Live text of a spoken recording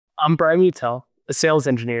I'm Brian Mutel, a sales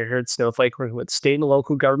engineer here at Snowflake, working with state and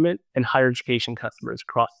local government and higher education customers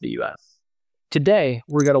across the US. Today,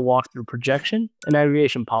 we're going to walk through projection and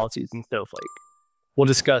aggregation policies in Snowflake. We'll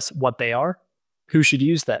discuss what they are, who should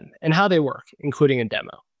use them, and how they work, including a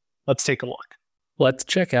demo. Let's take a look. Let's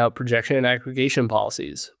check out projection and aggregation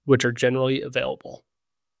policies, which are generally available.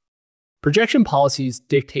 Projection policies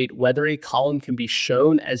dictate whether a column can be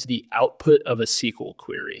shown as the output of a SQL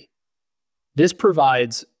query. This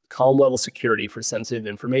provides column-level security for sensitive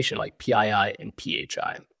information like PII and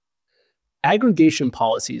PHI. Aggregation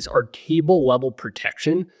policies are table-level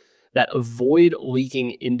protection that avoid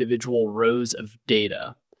leaking individual rows of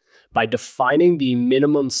data by defining the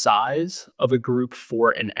minimum size of a group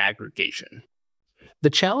for an aggregation. The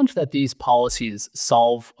challenge that these policies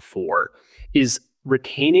solve for is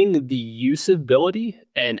retaining the usability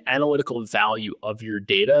and analytical value of your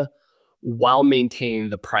data while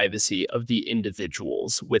maintaining the privacy of the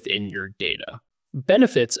individuals within your data.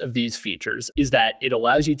 Benefits of these features is that it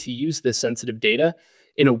allows you to use this sensitive data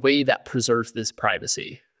in a way that preserves this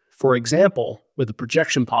privacy. For example, with a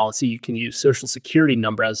projection policy, you can use social security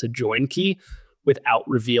number as a join key without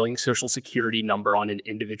revealing social security number on an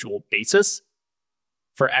individual basis.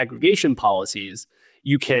 For aggregation policies,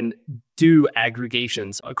 you can do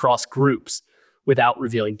aggregations across groups without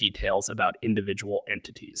revealing details about individual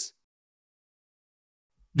entities.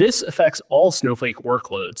 This affects all Snowflake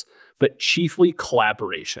workloads, but chiefly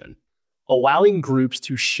collaboration, allowing groups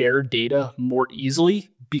to share data more easily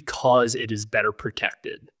because it is better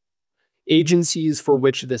protected. Agencies for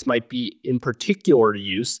which this might be in particular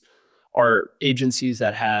use are agencies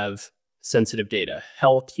that have sensitive data: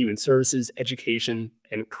 health, human services, education,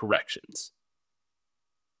 and corrections.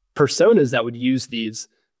 Personas that would use these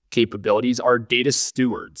capabilities are data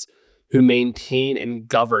stewards who maintain and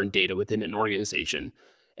govern data within an organization,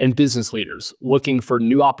 and business leaders looking for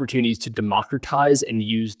new opportunities to democratize and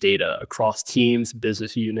use data across teams,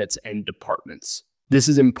 business units, and departments. This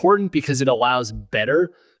is important because it allows better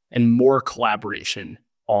and more collaboration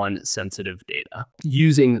on sensitive data,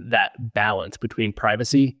 using that balance between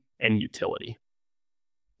privacy and utility.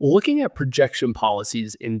 Looking at projection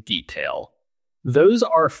policies in detail, those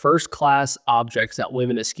are first-class objects that live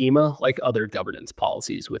in a schema like other governance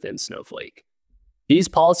policies within Snowflake. These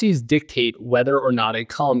policies dictate whether or not a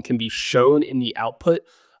column can be shown in the output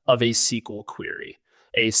of a SQL query,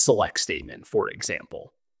 a select statement, for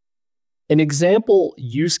example. An example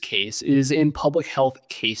use case is in public health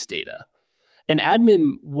case data. An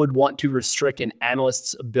admin would want to restrict an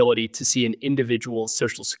analyst's ability to see an individual's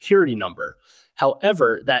social security number.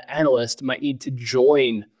 However, that analyst might need to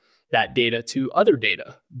join that data to other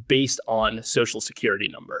data based on social security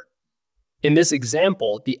number. In this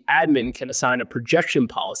example, the admin can assign a projection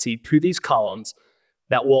policy to these columns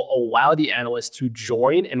that will allow the analyst to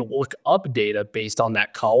join and look up data based on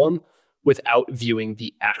that column without viewing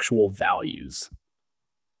the actual values.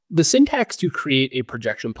 The syntax to create a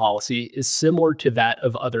projection policy is similar to that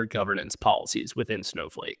of other governance policies within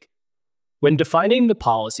Snowflake. When defining the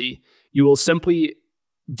policy, you will simply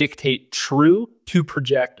dictate true to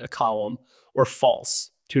project a column or false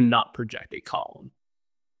to not project a column.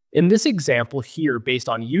 In this example here, based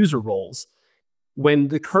on user roles, when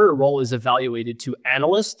the current role is evaluated to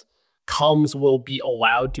analyst, columns will be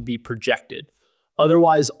allowed to be projected.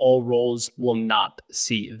 Otherwise, all roles will not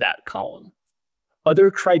see that column.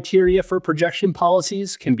 Other criteria for projection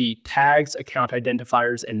policies can be tags, account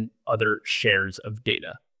identifiers, and other shares of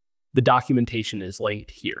data. The documentation is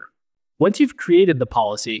linked here. Once you've created the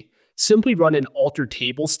policy, simply run an alter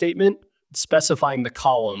table statement specifying the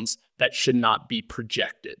columns that should not be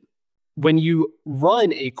projected. When you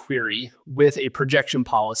run a query with a projection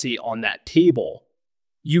policy on that table,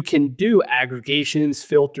 you can do aggregations,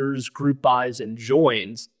 filters, group bys, and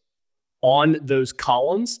joins on those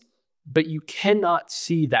columns, but you cannot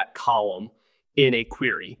see that column in a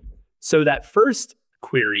query. So that first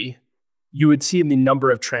query, you would see the number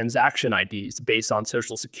of transaction IDs based on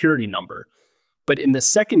social security number. But in the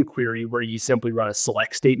second query, where you simply run a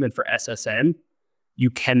select statement for SSN, you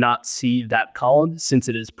cannot see that column since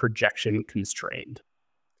it is projection constrained.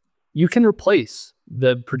 You can replace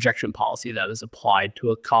the projection policy that is applied to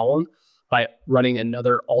a column by running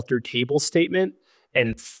another alter table statement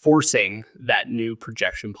and forcing that new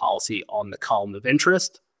projection policy on the column of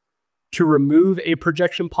interest. To remove a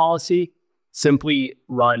projection policy, simply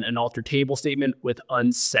run an alter table statement with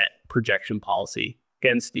unset projection policy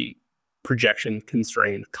against the projection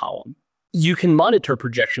constrained column. You can monitor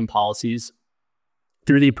projection policies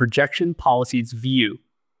through the projection policies view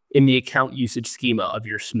in the account usage schema of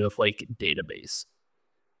your Snowflake database.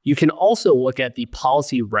 You can also look at the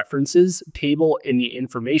policy references table in the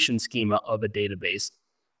information schema of a database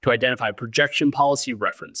to identify projection policy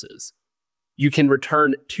references. You can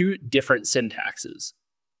return two different syntaxes,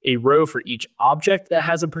 a row for each object that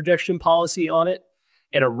has a projection policy on it,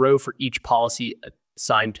 and a row for each policy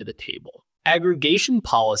assigned to the table. Aggregation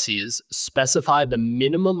policies specify the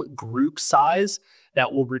minimum group size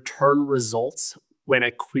that will return results when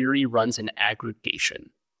a query runs an aggregation.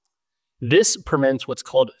 This prevents what's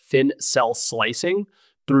called thin cell slicing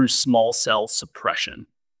through small cell suppression.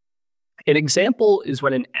 An example is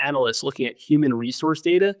when an analyst looking at human resource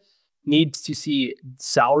data needs to see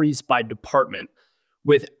salaries by department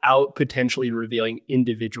without potentially revealing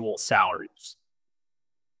individual salaries.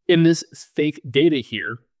 In this fake data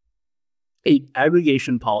here, an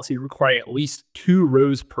aggregation policy requiring at least 2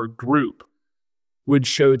 rows per group would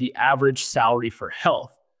show the average salary for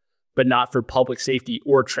health, but not for public safety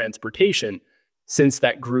or transportation, since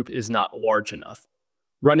that group is not large enough.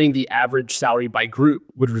 Running the average salary by group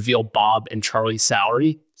would reveal Bob and Charlie's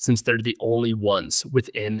salary, since they're the only ones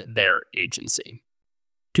within their agency.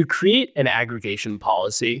 To create an aggregation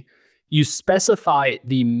policy, you specify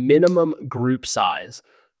the minimum group size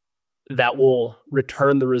that will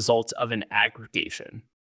return the results of an aggregation.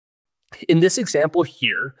 In this example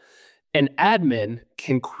here, an admin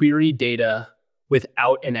can query data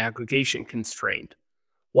without an aggregation constraint,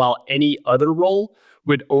 while any other role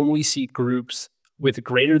would only see groups with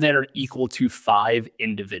greater than or equal to 5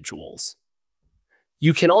 individuals.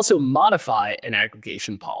 You can also modify an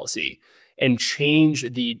aggregation policy and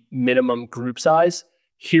change the minimum group size.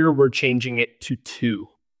 Here we're changing it to 2.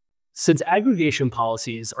 Since aggregation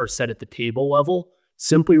policies are set at the table level,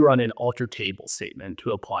 simply run an alter table statement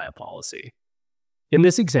to apply a policy. In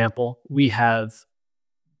this example, we have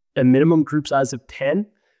a minimum group size of 10,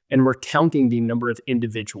 and we're counting the number of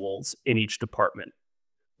individuals in each department.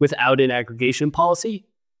 Without an aggregation policy,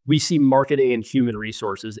 we see marketing and human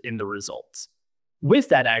resources in the results. With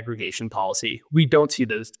that aggregation policy, we don't see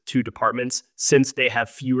those 2 departments since they have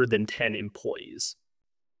fewer than 10 employees.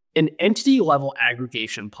 An entity-level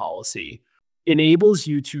aggregation policy enables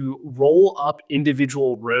you to roll up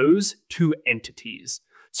individual rows to entities,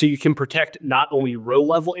 so you can protect not only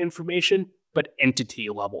row-level information, but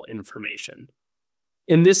entity-level information.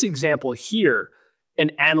 In this example here,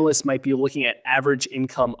 an analyst might be looking at average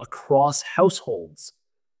income across households,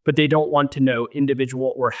 but they don't want to know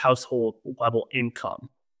individual or household-level income.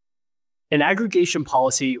 An aggregation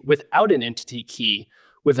policy without an entity key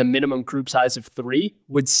with a minimum group size of 3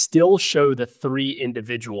 would still show the 3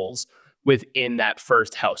 individuals within that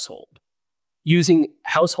first household. Using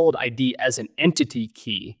household ID as an entity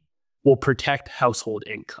key will protect household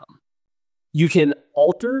income. You can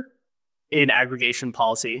alter an aggregation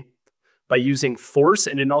policy by using force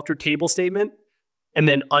in an alter table statement and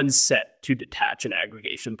then unset to detach an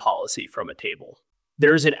aggregation policy from a table.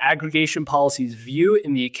 There is an aggregation policies view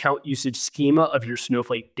in the account usage schema of your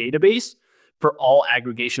Snowflake database for all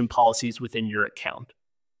aggregation policies within your account.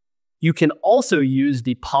 You can also use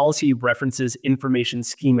the policy references information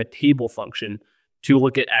schema table function to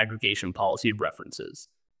look at aggregation policy references.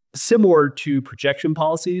 Similar to projection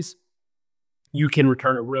policies, you can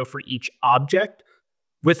return a row for each object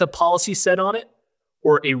with a policy set on it,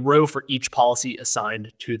 or a row for each policy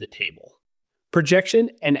assigned to the table. Projection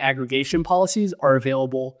and aggregation policies are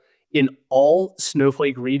available in all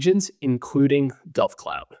Snowflake regions, including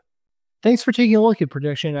GovCloud. Thanks for taking a look at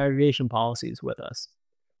projection and aggregation policies with us.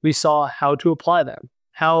 We saw how to apply them,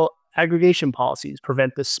 how aggregation policies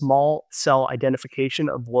prevent the small cell identification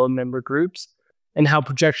of low member groups, and how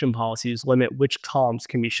projection policies limit which columns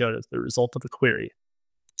can be shown as the result of a query.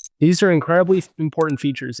 These are incredibly important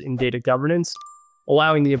features in data governance,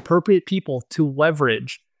 allowing the appropriate people to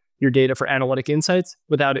leverage your data for analytic insights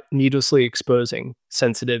without needlessly exposing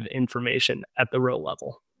sensitive information at the row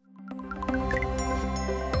level.